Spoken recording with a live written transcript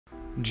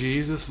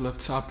Jesus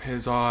lifts up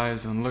his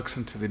eyes and looks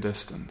into the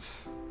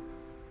distance,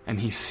 and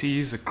he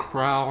sees a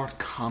crowd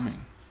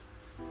coming.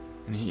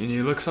 And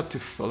he looks up to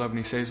Philip and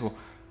he says, well,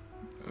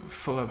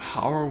 Philip,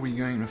 how are we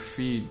going to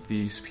feed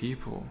these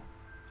people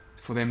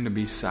for them to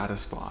be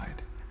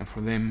satisfied and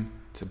for them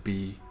to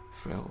be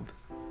filled?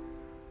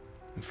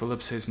 And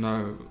Philip says,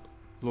 no,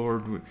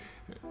 Lord,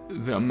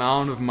 the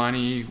amount of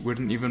money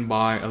wouldn't even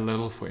buy a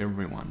little for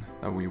everyone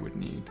that we would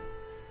need.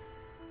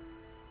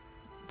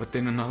 But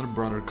then another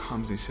brother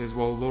comes, he says,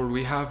 well, Lord,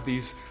 we have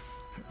these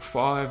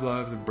 5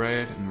 loaves of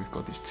bread and we've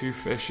got these 2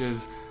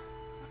 fishes.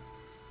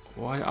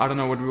 Well, I don't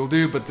know what we'll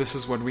do, but this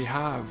is what we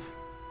have.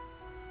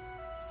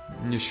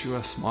 And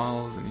Yeshua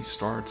smiles and he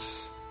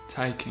starts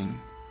taking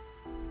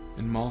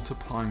and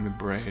multiplying the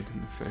bread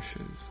and the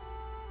fishes.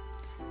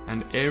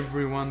 And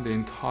everyone, the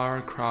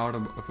entire crowd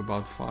of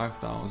about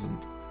 5,000,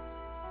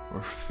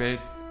 were fed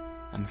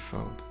and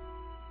filled.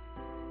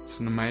 It's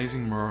an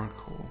amazing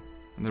miracle,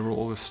 and they were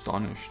all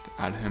astonished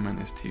at him and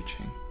his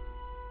teaching.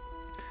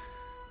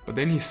 But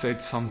then he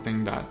said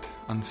something that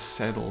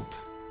unsettled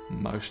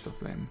most of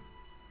them.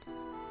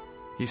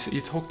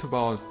 He talked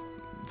about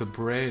the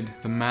bread,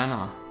 the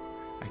manna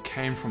that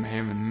came from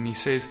heaven, and he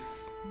says,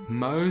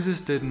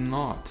 Moses did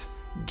not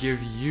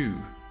give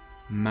you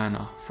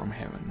manna from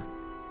heaven.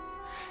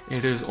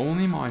 It is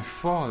only my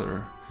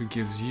Father who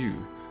gives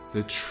you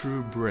the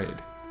true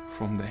bread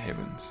from the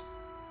heavens.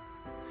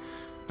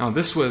 Now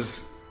this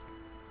was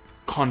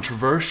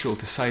controversial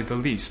to say the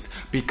least,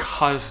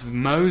 because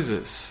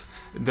Moses,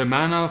 the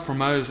manna from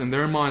Moses, in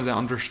their minds they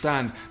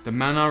understand the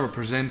manna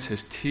represents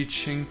his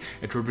teaching,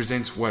 it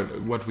represents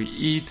what we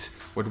eat,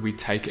 what we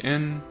take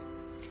in.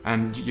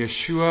 And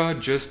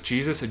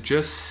Jesus, it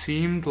just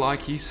seemed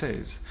like he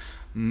says,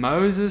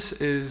 Moses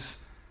is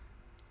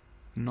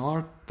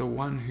not the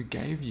one who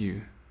gave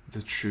you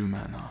the true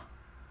manna.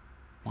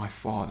 My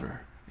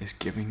Father is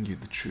giving you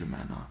the true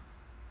manna.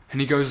 And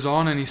he goes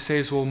on and he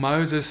says, well,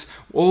 Moses,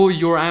 all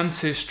your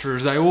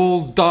ancestors, they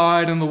all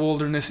died in the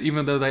wilderness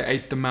even though they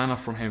ate the manna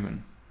from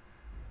heaven.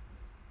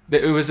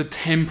 It was a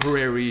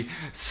temporary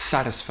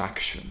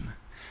satisfaction.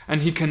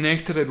 And he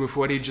connected it with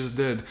what he just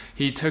did.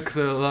 He took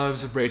the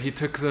loaves of bread, he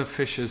took the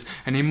fishes,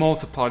 and he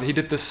multiplied. He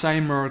did the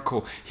same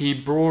miracle. He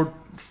brought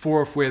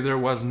forth where there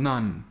was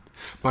none.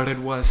 But it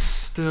was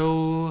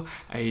still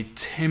a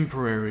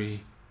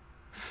temporary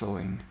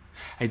filling,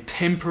 a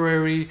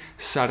temporary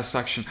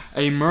satisfaction,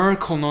 a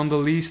miracle none the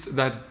least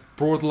that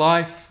brought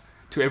life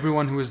to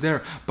everyone who was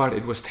there, but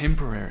it was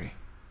temporary.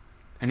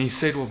 And he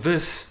said, well,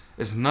 this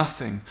is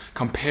nothing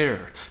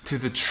compared to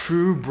the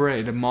true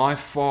bread that my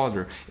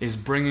Father is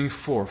bringing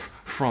forth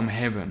from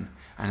heaven,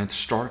 and it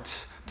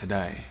starts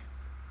today.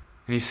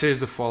 And he says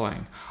the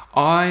following,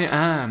 I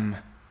am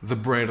the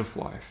bread of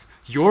life.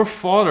 Your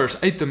fathers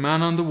ate the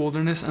manna in the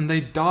wilderness and they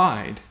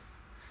died.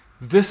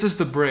 This is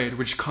the bread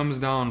which comes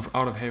down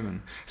out of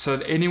heaven, so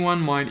that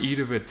anyone might eat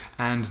of it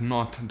and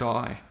not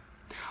die.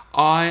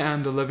 I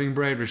am the living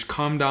bread which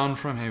come down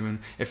from heaven.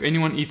 If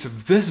anyone eats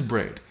of this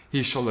bread,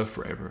 he shall live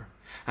forever.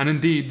 And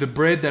indeed, the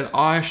bread that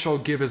I shall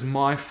give is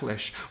my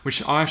flesh,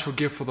 which I shall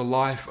give for the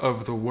life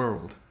of the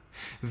world.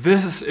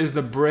 This is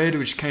the bread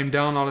which came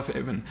down out of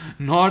heaven,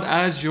 not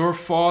as your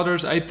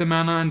fathers ate the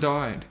manna and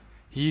died.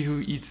 He who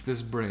eats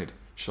this bread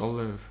shall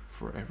live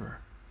forever.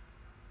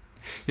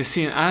 You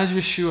see, and as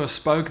Yeshua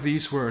spoke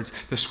these words,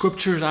 the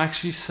scriptures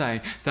actually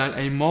say that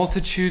a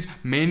multitude,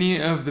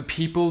 many of the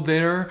people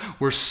there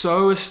were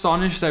so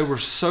astonished, they were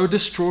so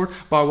distraught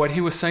by what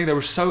he was saying, they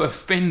were so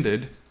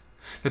offended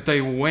that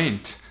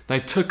they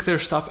took their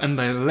stuff and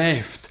they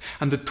left.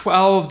 And the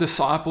 12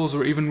 disciples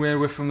were even there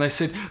with him. They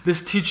said,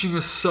 this teaching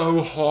is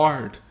so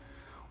hard.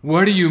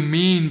 What do you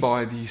mean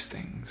by these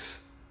things?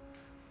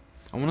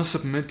 I want to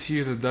submit to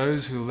you that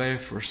those who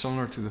left were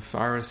similar to the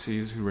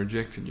Pharisees who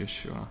rejected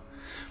Yeshua.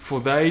 For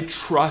they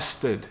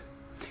trusted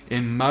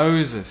in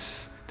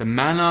Moses, the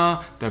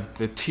manna,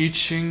 the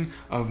teaching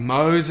of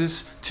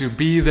Moses, to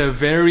be the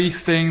very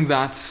thing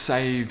that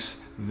saves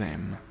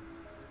them.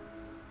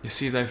 You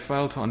see, they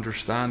failed to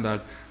understand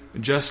that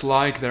just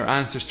like their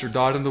ancestor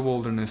died in the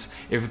wilderness,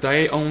 if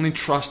they only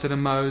trusted in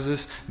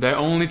Moses, they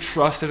only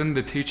trusted in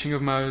the teaching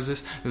of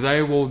Moses,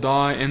 they will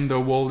die in the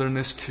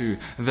wilderness too.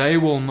 They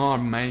will not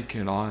make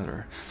it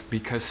either.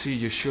 Because see,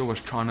 Yeshua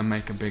was trying to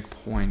make a big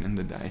point in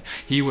the day.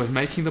 He was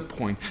making the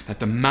point that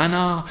the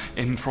manna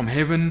from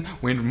heaven,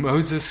 in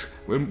Moses'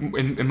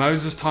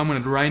 time when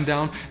it rained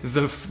down,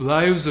 the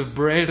loaves of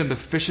bread and the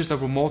fishes that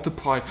were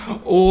multiplied,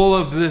 all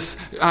of this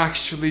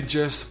actually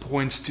just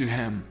points to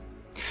him.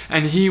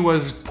 And he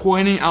was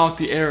pointing out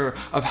the error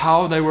of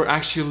how they were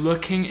actually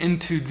looking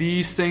into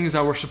these things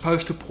that were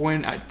supposed to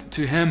point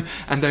to him,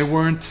 and they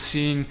weren't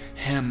seeing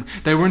him.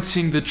 They weren't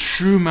seeing the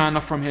true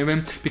manna from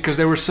heaven because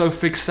they were so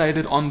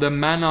fixated on the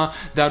manna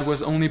that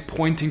was only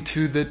pointing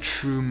to the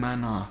true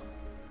manna.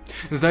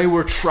 They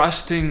were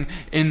trusting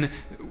in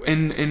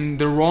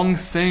the wrong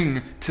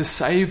thing to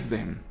save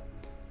them.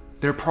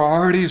 Their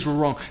priorities were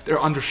wrong.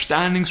 Their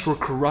understandings were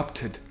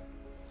corrupted.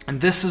 And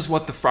this is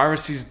what the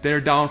Pharisees,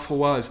 their downfall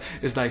was,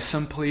 is they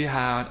simply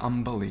had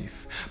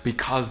unbelief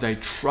because they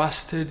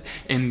trusted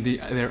in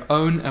their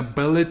own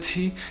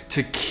ability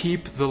to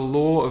keep the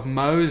law of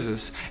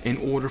Moses in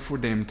order for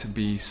them to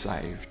be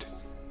saved.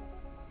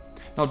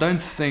 Now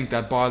don't think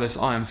that by this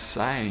I am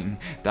saying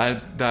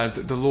that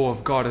the law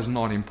of God is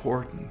not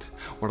important.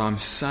 What I'm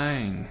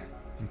saying,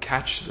 and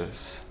catch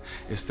this,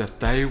 is that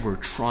they were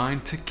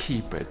trying to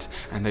keep it,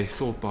 and they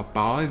thought that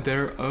by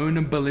their own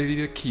ability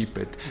to keep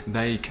it,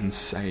 they can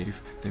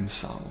save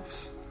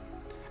themselves.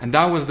 And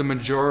that was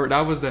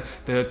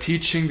the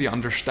teaching, the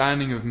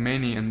understanding of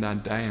many in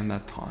that day and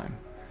that time.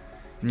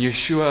 And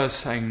Yeshua is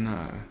saying,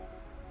 no,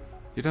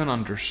 you don't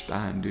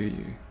understand, do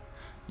you?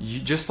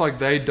 Just like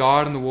they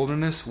died in the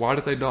wilderness, why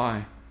did they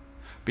die?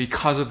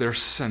 Because of their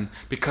sin.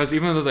 Because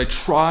even though they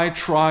tried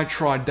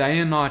day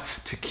and night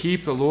to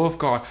keep the law of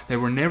God, they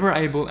were never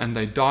able, and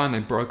they died and they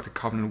broke the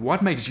covenant.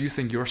 What makes you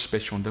think you're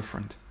special and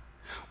different?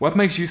 What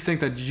makes you think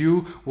that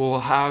you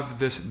will have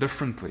this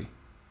differently?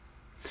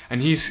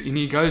 And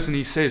he goes and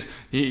he says,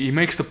 he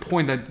makes the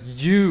point that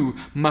you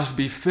must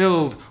be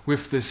filled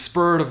with the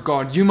Spirit of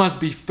God. You must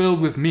be filled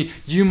with me.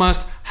 You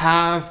must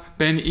have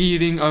been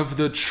eating of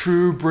the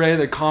true bread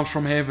that comes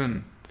from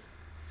heaven.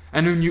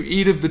 And when you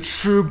eat of the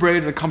true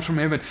bread that comes from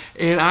heaven,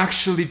 it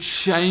actually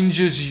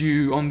changes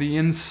you on the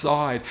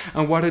inside.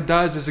 And what it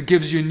does is it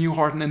gives you a new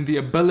heart and the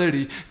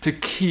ability to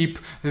keep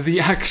the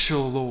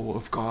actual law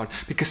of God.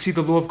 Because see,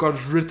 the law of God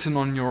is written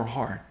on your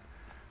heart.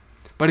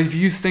 But if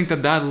you think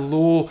that that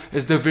law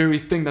is the very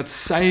thing that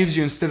saves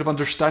you, instead of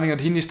understanding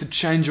that He needs to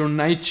change your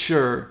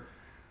nature,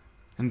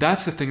 and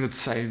that's the thing that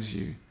saves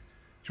you,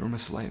 you're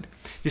misled.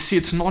 You see,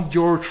 it's not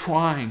your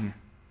trying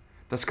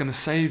that's going to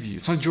save you.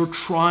 It's not your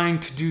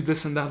trying to do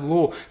this and that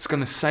law that's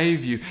going to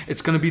save you.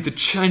 It's going to be the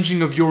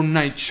changing of your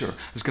nature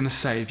that's going to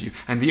save you.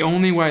 And the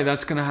only way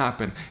that's going to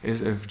happen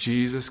is if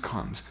Jesus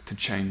comes to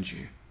change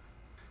you.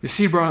 You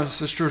see, brothers and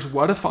sisters,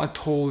 what if I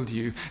told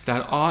you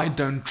that I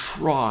don't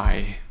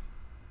try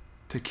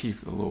to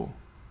keep the law?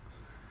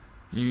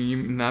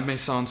 That may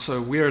sound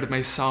so weird. It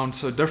may sound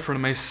so different.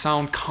 It may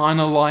sound kind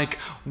of like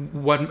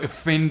what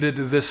offended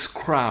this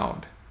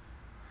crowd.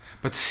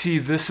 But see,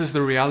 this is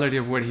the reality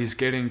of what he's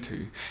getting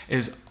to,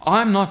 is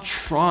I'm not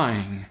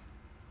trying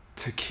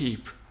to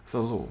keep the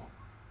law.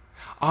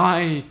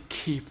 I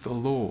keep the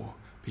law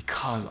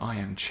because I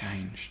am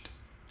changed.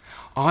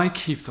 I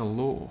keep the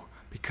law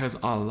because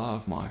I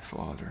love my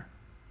Father.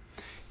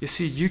 You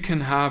see, you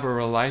can have a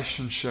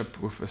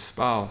relationship with a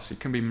spouse. You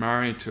can be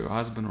married to a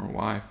husband or a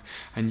wife,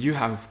 and you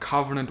have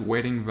covenant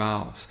wedding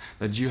vows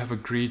that you have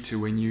agreed to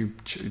when you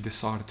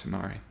decided to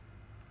marry.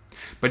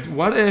 But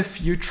what if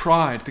you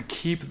tried to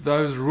keep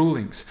those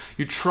rulings?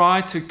 You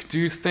try to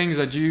do things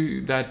that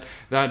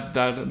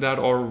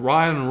are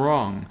right and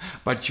wrong,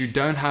 but you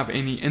don't have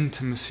any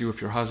intimacy with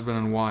your husband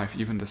and wife,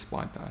 even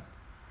despite that.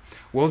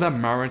 Will that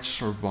marriage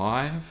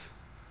survive?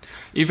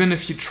 Even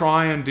if you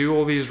try and do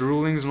all these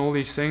rulings and all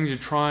these things, you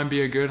try and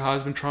be a good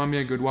husband, try and be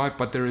a good wife,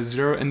 but there is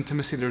zero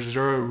intimacy, there's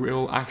zero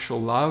real actual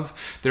love,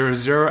 there is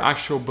zero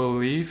actual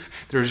belief,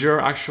 there's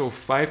zero actual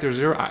faith, there's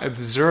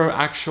zero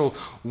actual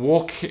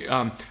walk,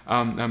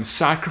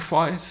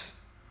 sacrifice,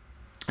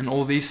 and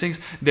all these things.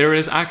 There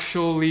is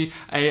actually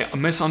a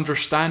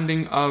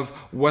misunderstanding of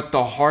what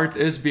the heart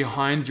is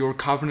behind your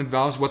covenant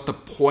vows, what the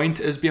point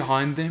is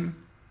behind them.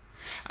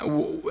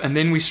 And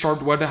then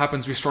what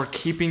happens? We start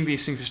keeping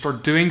these things. We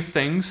start doing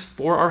things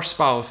for our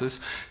spouses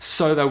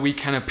so that we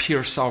can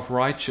appear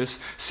self-righteous,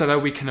 so that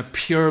we can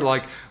appear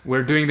like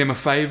we're doing them a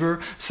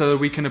favor, so that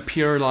we can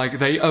appear like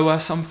they owe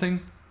us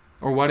something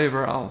or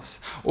whatever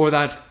else. Or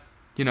that,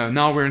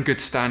 now we're in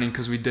good standing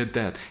because we did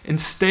that.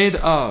 Instead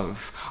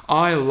of,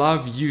 I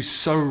love you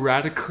so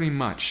radically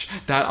much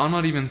that I'm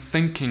not even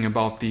thinking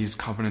about these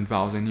covenant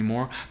vows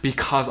anymore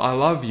because I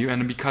love you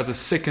and because it's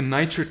second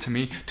nature to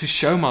me to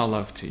show my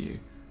love to you.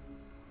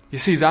 You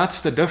see,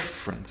 that's the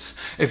difference.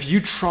 If you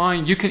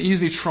can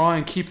easily try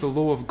and keep the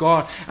law of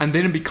God, and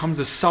then it becomes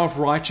a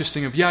self-righteous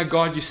thing of, yeah,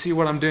 God, you see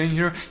what I'm doing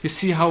here? You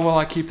see how well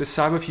I keep the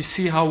Sabbath? You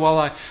see how well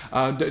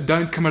I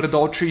don't commit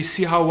adultery? You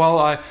see how well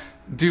I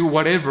do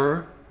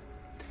whatever?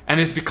 And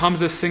it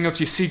becomes this thing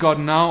of, you see, God,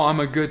 now I'm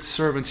a good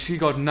servant. See,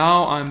 God,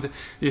 now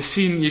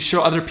you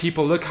show other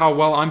people, look how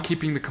well I'm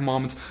keeping the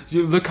commandments.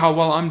 Look how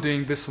well I'm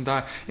doing this and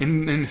that.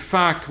 In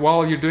fact,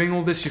 while you're doing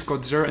all this, you've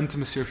got zero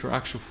intimacy with your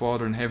actual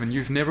Father in heaven.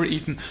 You've never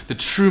eaten the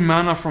true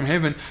manna from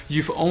heaven.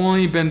 You've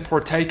only been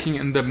partaking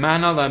in the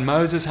manna that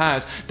Moses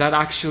has that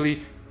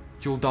actually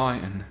you'll die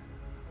in.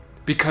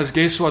 Because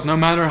guess what? No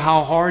matter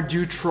how hard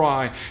you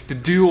try to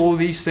do all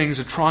these things,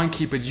 to try and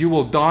keep it, you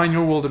will die in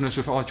your wilderness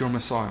without your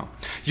Messiah.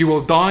 You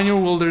will die in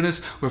your wilderness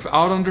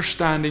without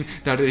understanding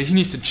that He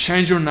needs to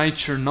change your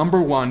nature,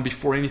 number one,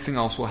 before anything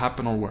else will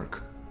happen or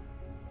work.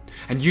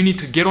 And you need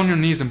to get on your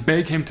knees and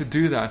beg Him to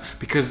do that,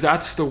 because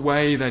that's the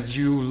way that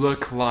you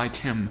look like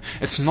Him.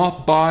 It's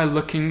not by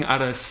looking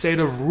at a set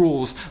of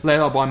rules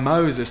laid out by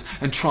Moses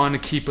and trying to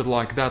keep it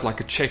like that,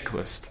 like a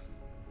checklist.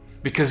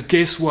 Because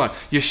guess what?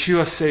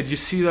 Yeshua said, you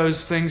see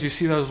those things, you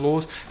see those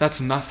laws?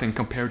 That's nothing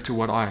compared to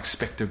what I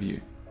expect of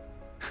you.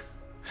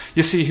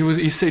 You see,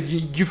 he said,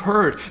 you've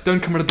heard, don't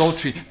commit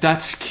adultery.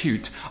 That's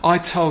cute. I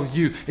tell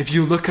you, if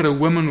you look at a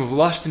woman with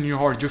lust in your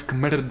heart, you've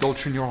committed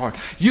adultery in your heart.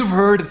 You've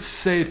heard it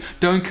said,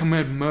 don't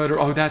commit murder.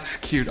 Oh, that's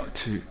cute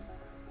too.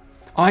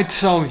 I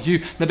tell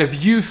you that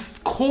if you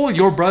call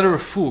your brother a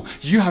fool,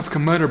 you have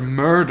committed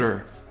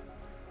murder.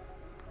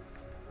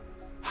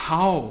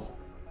 How?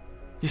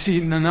 You see,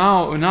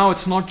 now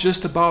it's not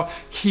just about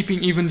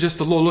keeping even just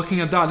the law,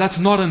 looking at that. That's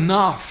not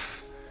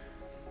enough.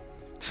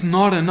 It's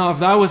not enough.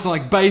 That was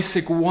like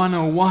basic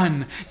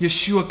 101.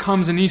 Yeshua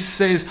comes and he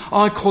says,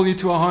 I call you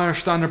to a higher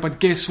standard, but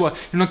guess what?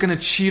 You're not going to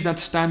achieve that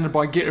standard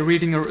by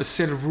reading a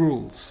set of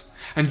rules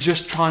and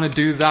just trying to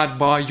do that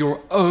by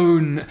your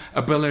own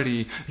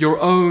ability, your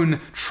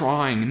own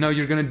trying. No,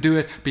 you're going to do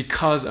it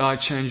because I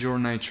changed your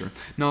nature.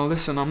 Now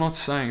listen, I'm not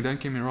saying, don't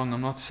get me wrong,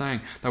 I'm not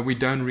saying that we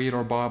don't read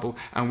our Bible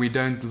and we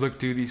don't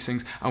do these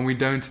things and we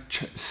don't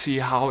see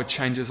how it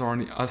changes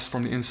us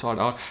from the inside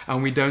out,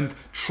 and we don't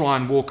try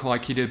and walk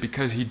like he did,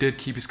 because he did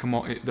keep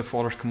the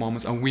Father's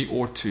commandments, and we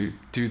ought to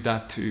do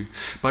that too.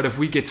 But if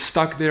we get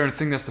stuck there and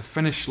think that's the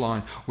finish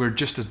line, we're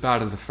just as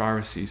bad as the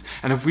Pharisees.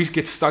 And if we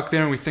get stuck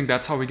there and we think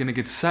that's how we're going to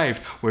get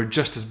saved, we're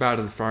just as bad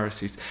as the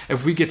Pharisees.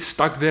 If we get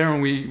stuck there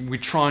and we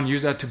try and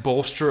use that to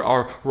bolster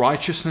our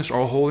righteousness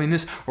or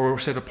holiness or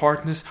set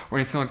apartness or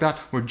anything like that,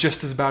 we're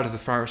just as bad as the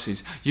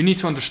Pharisees. You need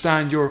to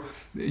understand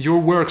your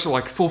works are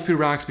like filthy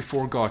rags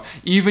before God.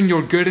 Even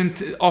your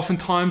good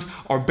oftentimes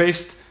our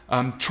best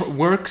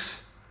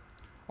works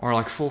are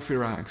like filthy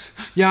rags.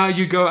 Yeah,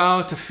 you go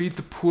out to feed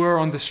the poor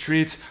on the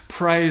streets,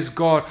 praise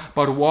God,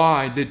 but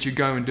why did you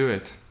go and do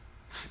it?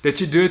 Did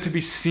you do it to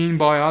be seen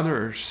by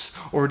others?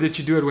 Or did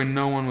you do it when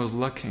no one was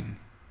looking?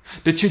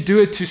 Did you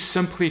do it to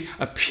simply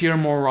appear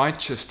more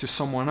righteous to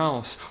someone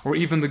else, or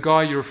even the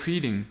guy you're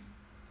feeding?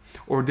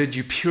 Or did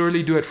you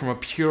purely do it from a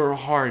pure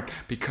heart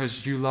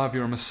because you love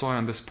your Messiah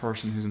and this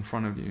person who's in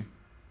front of you?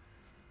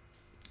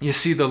 You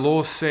see, the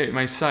law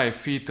may say,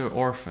 feed the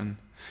orphan.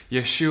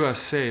 Yeshua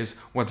says,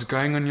 what is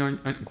going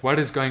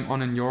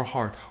on in your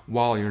heart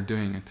while you're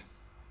doing it.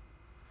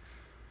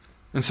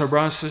 And so,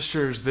 brothers and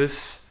sisters,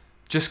 this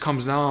just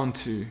comes down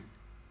to,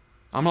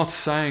 I'm not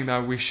saying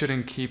that we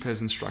shouldn't keep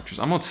his instructions.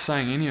 I'm not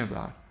saying any of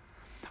that.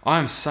 All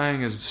I'm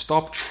saying is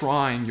stop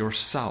trying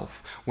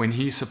yourself when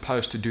he's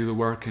supposed to do the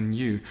work in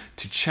you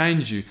to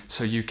change you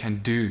so you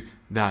can do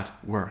that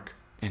work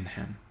in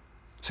him.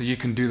 So you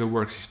can do the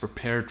works he's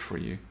prepared for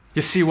you.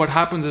 You see, what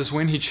happens is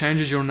when he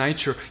changes your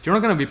nature, you're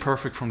not going to be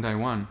perfect from day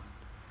one.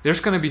 There's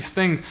going to be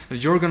things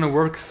that you're going to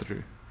work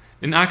through.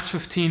 In Acts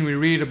 15, we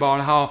read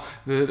about how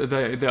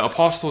the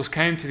apostles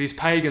came to these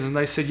pagans and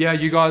they said, yeah,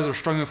 you guys are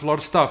struggling with a lot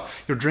of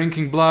stuff. You're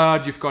drinking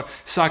blood, you've got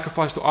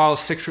sacrifice to idols,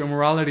 sexual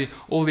immorality,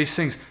 all these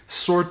things.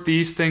 Sort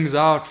these things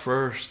out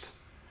first,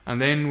 and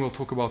then we'll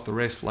talk about the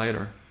rest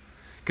later.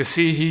 Because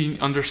see, he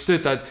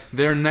understood that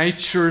their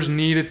natures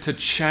needed to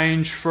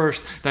change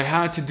first. They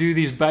had to do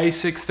these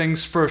basic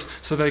things first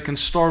so they can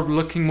start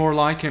looking more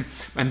like him.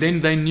 And then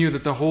they knew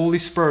that the Holy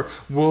Spirit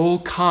will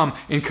come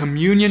in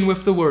communion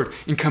with the Word,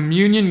 in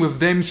communion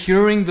with them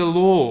hearing the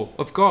law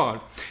of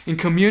God, in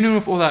communion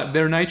with all that.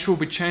 Their nature will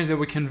be changed. They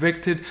were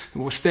convicted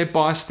step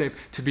by step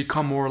to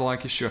become more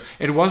like Yeshua.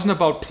 It wasn't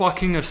about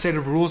plucking a set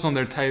of rules on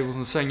their tables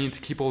and saying you need to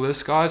keep all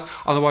this, guys,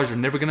 otherwise you're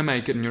never going to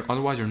make it, and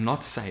otherwise you're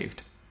not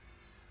saved.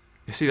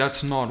 You see,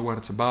 that's not what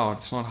it's about.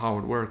 It's not how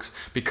it works.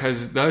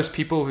 Because those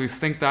people who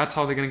think that's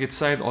how they're going to get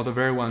saved are the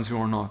very ones who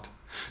are not.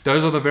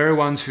 Those are the very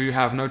ones who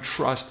have no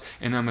trust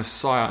in a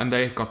Messiah, and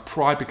they've got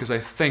pride because they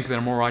think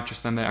they're more righteous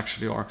than they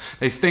actually are.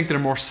 They think they're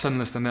more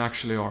sinless than they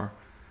actually are.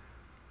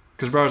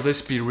 Because brothers,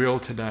 let's be real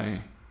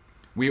today.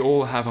 We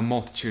all have a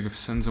multitude of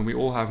sins, and we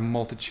all have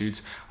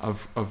multitudes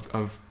of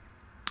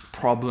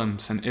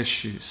problems and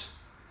issues.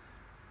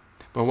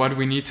 But what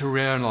we need to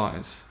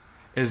realize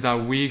is that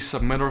we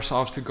submit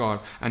ourselves to God.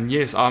 And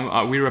yes,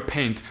 we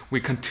repent.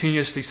 We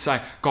continuously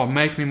say, God,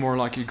 make me more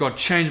like you. God,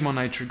 change my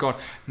nature. God,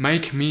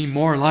 make me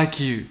more like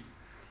you.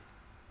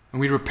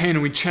 And we repent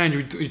and we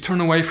change. We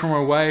turn away from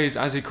our ways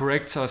as he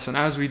corrects us and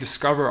as we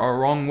discover our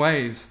wrong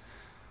ways.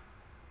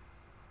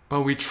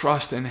 But we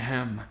trust in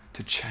him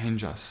to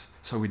change us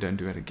so we don't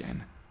do it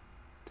again.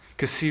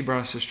 Because see,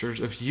 brothers and sisters,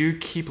 if you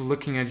keep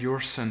looking at your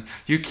sin,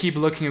 you keep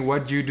looking at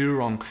what you do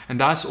wrong, and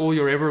that's all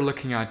you're ever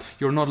looking at,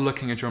 you're not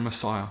looking at your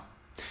Messiah.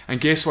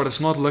 And guess what? It's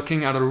not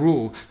looking at a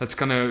rule that's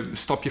going to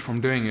stop you from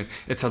doing it.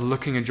 It's at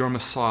looking at your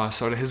Messiah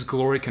so that his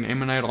glory can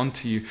emanate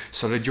onto you,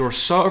 so that you're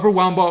so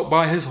overwhelmed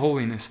by his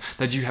holiness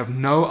that you have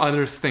no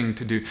other thing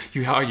to do.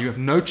 You have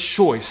no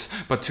choice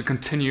but to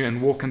continue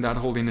and walk in that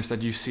holiness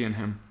that you see in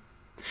him.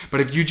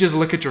 But if you just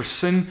look at your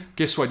sin,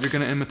 guess what? You're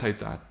going to imitate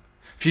that.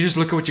 If you just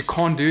look at what you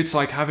can't do, it's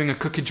like having a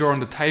cookie jar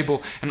on the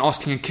table and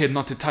asking a kid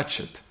not to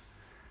touch it.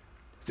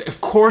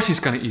 Of course he's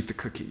going to eat the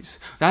cookies.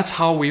 That's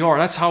how we are.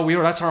 That's how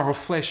our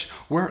flesh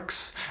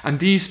works. And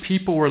these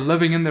people were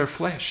living in their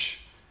flesh.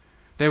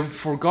 They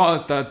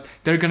forgot that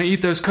they're going to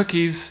eat those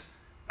cookies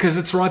because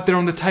it's right there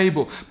on the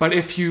table. But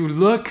if you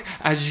look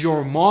at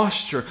your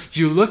master,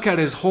 you look at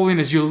his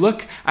holiness, you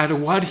look at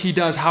what he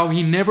does, how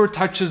he never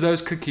touches those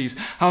cookies,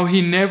 how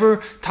he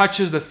never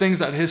touches the things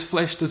that his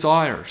flesh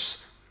desires.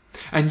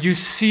 And you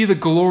see the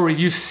glory,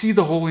 you see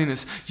the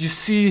holiness, you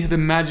see the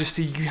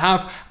majesty, you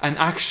have an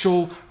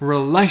actual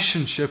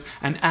relationship,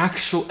 an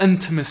actual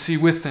intimacy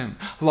with him,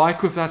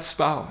 like with that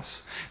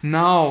spouse.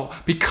 Now,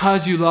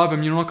 because you love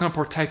him, you're not going to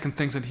partake in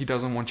things that he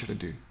doesn't want you to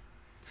do.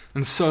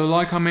 And so,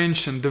 like I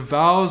mentioned, the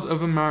vows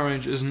of a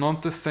marriage is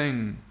not the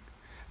thing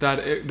that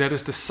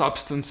is the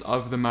substance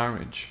of the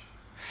marriage.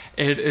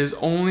 It is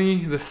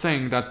only the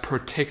thing that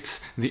protects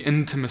the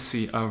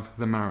intimacy of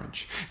the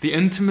marriage. The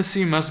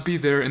intimacy must be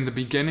there in the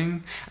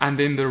beginning, and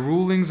then the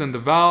rulings and the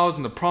vows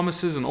and the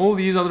promises and all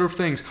these other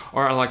things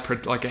are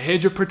like a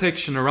hedge of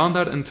protection around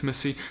that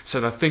intimacy so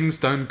that things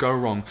don't go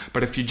wrong.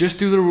 But if you just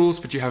do the rules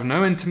but you have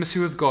no intimacy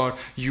with God,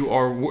 you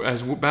are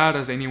as bad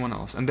as anyone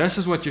else. And this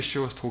is what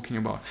Yeshua is talking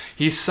about.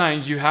 He's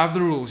saying you have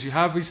the rules, you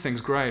have these things,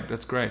 great,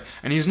 that's great.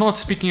 And he's not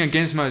speaking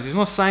against Moses. He's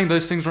not saying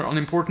those things are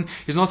unimportant.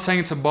 He's not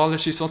saying it's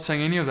abolished. He's not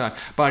saying any of that.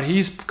 But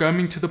he's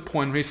coming to the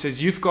point where he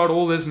says, you've got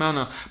all this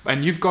manna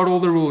and you've got all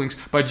the rulings,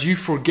 but you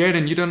forget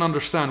and you don't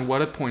understand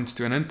what it points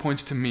to. And it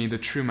points to me, the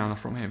true manna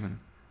from heaven.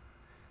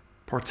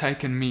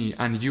 Partake in me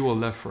and you will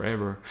live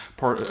forever.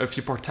 If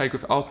you partake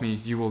without me,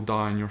 you will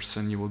die in your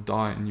sin. You will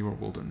die in your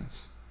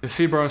wilderness. You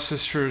see, brothers and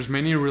sisters,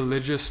 many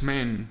religious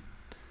men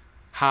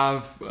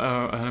have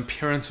an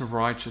appearance of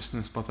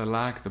righteousness, but they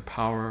lack the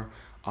power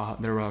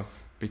thereof.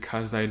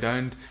 Because they're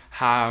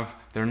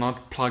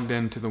not plugged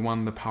into the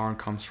one the power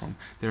comes from.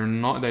 They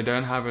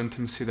don't have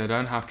intimacy, they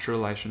don't have true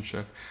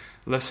relationship.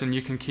 Listen,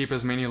 you can keep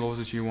as many laws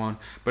as you want,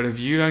 but if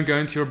you don't go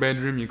into your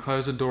bedroom, you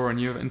close the door,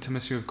 and you have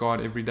intimacy with God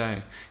every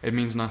day, it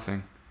means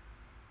nothing.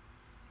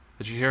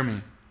 Did you hear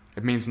me?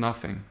 It means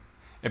nothing.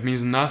 It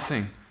means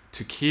nothing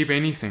to keep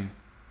anything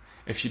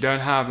if you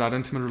don't have that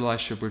intimate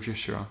relationship with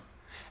Yeshua.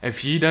 If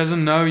he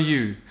doesn't know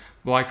you,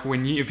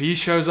 if he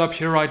shows up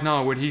here right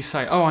now, would he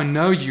say, oh, I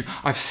know you.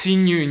 I've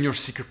seen you in your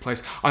secret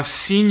place. I've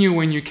seen you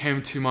when you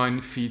came to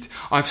my feet.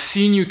 I've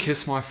seen you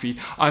kiss my feet.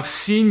 I've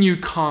seen you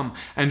come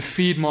and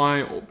feed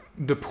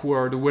the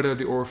poor, the widow,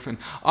 the orphan.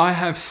 I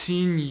have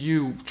seen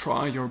you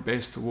try your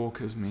best to walk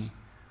as me.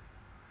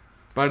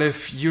 But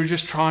if you're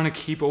just trying to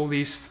keep all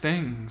these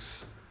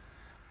things,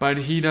 but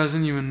he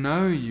doesn't even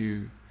know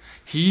you,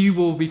 he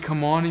will be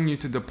commanding you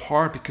to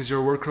depart because you're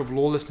a worker of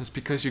lawlessness,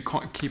 because you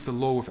can't keep the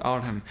law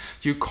without him.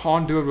 You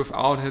can't do it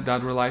without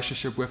that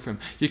relationship with him.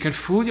 You can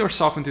fool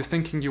yourself into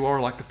thinking you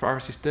are like the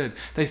Pharisees did.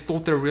 They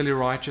thought they're really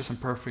righteous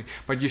and perfect.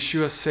 But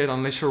Yeshua said,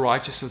 unless your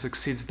righteousness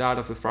exceeds that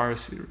of the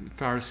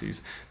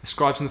Pharisees, the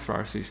scribes and the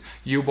Pharisees,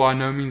 you by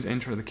no means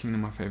enter the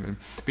kingdom of heaven.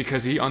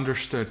 Because he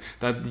understood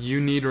that you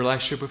need a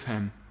relationship with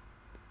him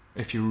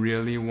if you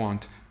really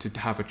want to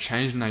have a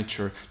changed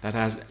nature that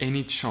has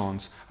any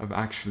chance of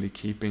actually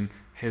keeping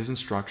his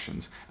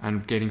instructions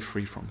and getting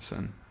free from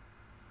sin.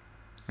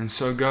 And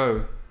so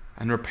go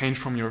and repent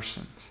from your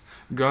sins.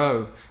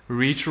 Go,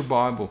 read your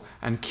Bible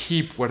and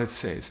keep what it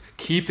says.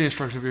 Keep the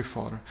instructions of your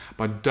Father.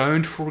 But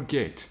don't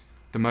forget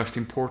the most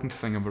important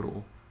thing of it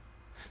all.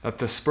 That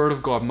the Spirit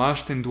of God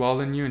must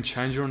indwell in you and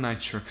change your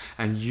nature,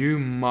 and you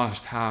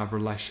must have a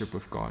relationship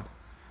with God.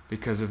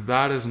 Because if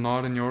that is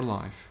not in your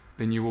life,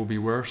 then you will be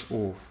worse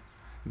off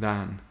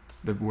than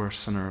the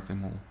worst sinner of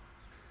them all.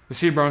 You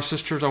see, brothers and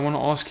sisters, I want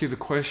to ask you the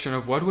question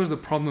of what was the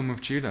problem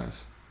with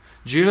Judas?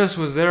 Judas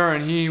was there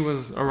and he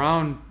was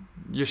around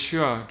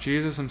Yeshua,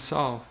 Jesus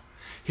himself.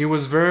 He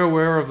was very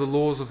aware of the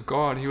laws of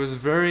God. He was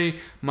very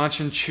much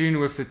in tune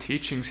with the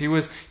teachings. He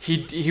was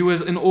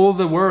in all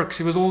the works.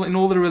 He was in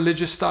all the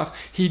religious stuff.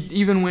 He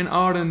even went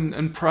out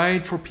and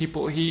prayed for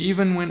people. He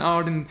even went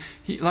out and,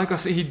 like I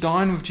said, he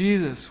dined with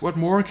Jesus. What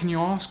more can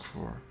you ask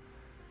for?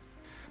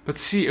 But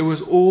see, it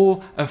was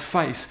all a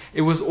face.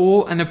 It was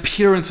all an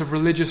appearance of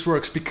religious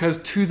works, because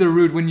to the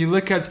root, when you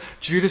look at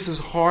Judas's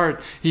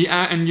heart,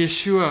 and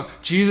Yeshua,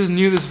 Jesus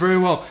knew this very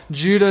well.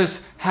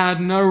 Judas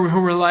had no real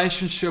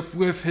relationship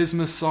with his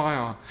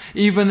Messiah.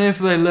 Even if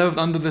they lived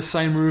under the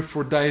same roof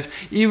for days,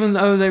 even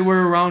though they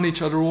were around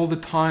each other all the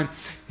time,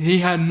 he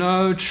had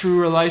no true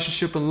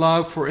relationship and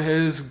love for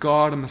his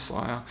God and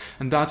Messiah.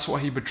 And that's why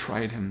he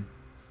betrayed him.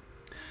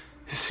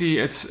 You see,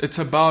 it's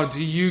about,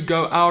 do you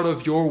go out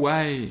of your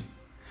way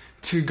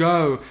to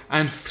go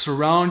and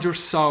surround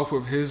yourself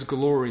with his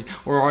glory?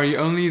 Or are you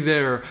only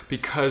there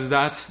because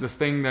that's the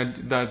thing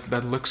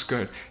that looks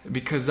good?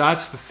 Because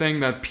that's the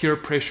thing that peer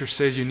pressure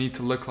says you need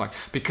to look like?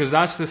 Because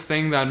that's the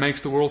thing that makes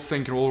the world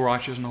think you're all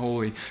righteous and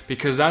holy?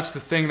 Because that's the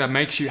thing that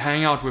makes you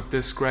hang out with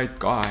this great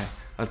guy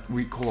that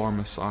we call our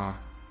Messiah?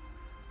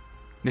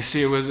 You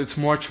see, it's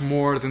much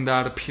more than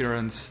that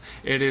appearance.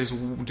 It is,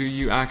 do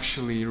you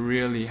actually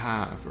really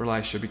have a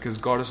relationship? Because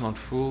God is not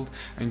fooled,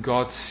 and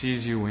God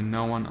sees you when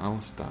no one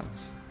else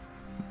does.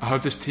 I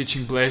hope this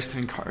teaching blessed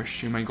and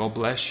encouraged you. May God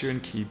bless you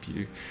and keep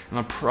you. And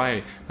I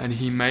pray that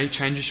he may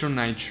change your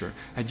nature,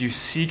 that you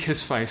seek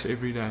his face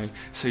every day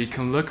so you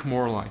can look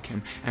more like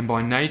him. And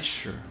by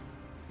nature,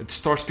 It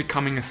starts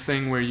becoming a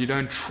thing where you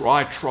don't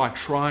try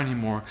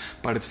anymore,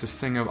 but it's this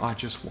thing of I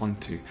just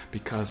want to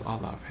because I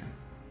love Him.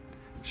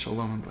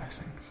 Shalom and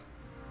blessings.